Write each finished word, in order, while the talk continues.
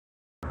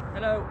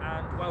Hello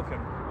and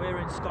welcome. We're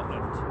in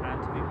Scotland, and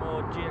to be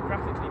more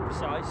geographically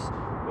precise,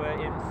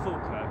 we're in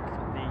Falkirk,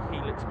 the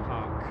Helix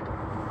Park.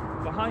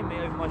 Behind me,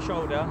 over my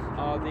shoulder,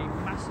 are the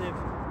massive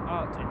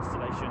art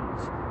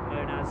installations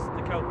known as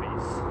the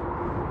Kelpies.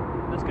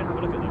 Let's go and have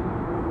a look at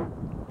them.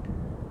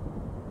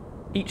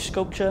 Each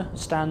sculpture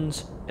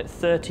stands at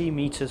 30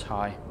 metres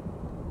high.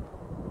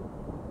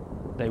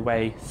 They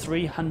weigh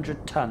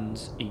 300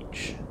 tonnes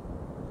each.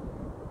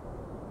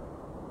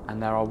 And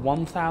there are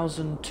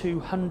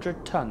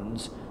 1,200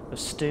 tonnes of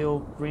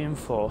steel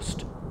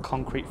reinforced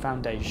concrete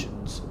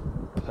foundations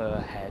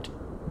per head.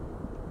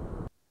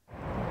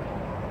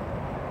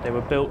 They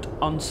were built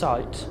on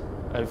site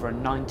over a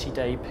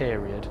 90-day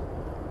period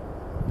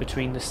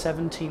between the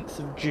 17th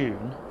of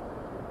June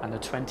and the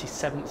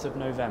 27th of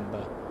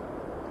November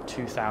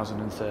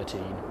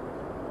 2013.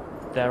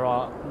 There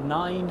are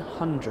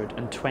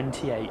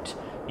 928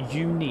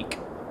 unique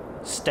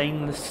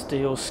stainless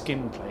steel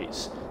skin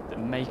plates that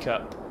make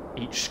up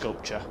each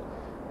sculpture.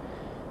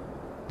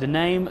 The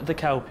name the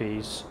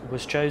Kelpies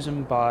was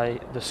chosen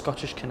by the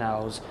Scottish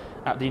Canals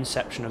at the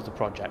inception of the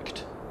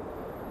project.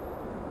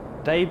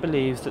 They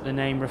believed that the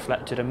name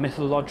reflected a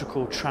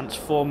mythological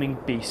transforming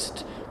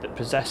beast that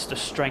possessed the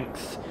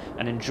strength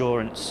and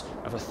endurance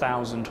of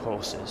 1,000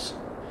 horses,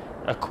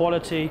 a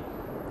quality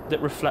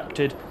that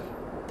reflected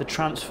the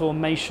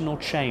transformational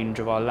change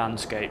of our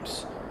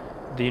landscapes,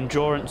 the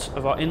endurance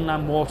of our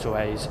inland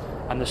waterways,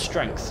 and the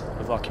strength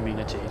of our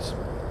communities.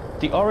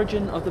 The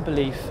origin of the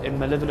belief in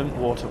malevolent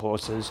water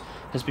horses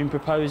has been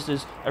proposed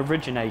as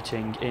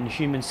originating in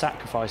human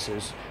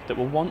sacrifices that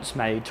were once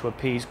made to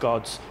appease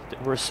gods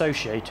that were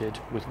associated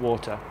with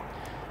water.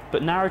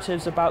 But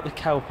narratives about the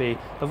Kelpie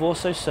have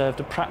also served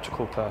a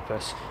practical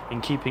purpose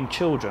in keeping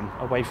children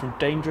away from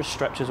dangerous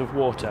stretches of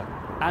water.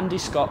 Andy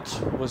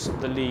Scott was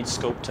the lead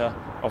sculptor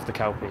of the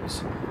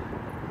Kelpies.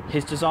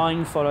 His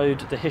design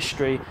followed the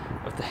history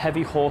of the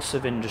heavy horse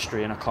of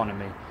industry and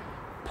economy,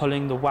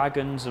 pulling the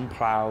wagons and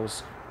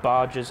ploughs,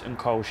 barges and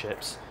coal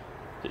ships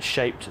that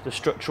shaped the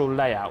structural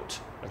layout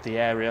of the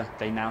area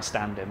they now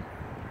stand in.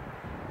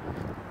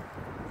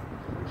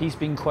 He's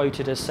been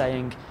quoted as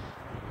saying,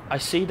 "I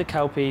see the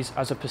Kelpies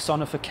as a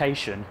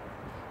personification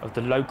of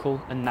the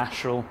local and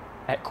national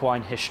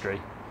equine history,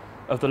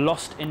 of the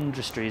lost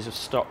industries of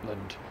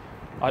Scotland.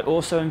 I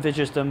also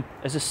envisage them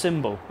as a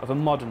symbol of a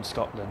modern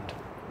Scotland,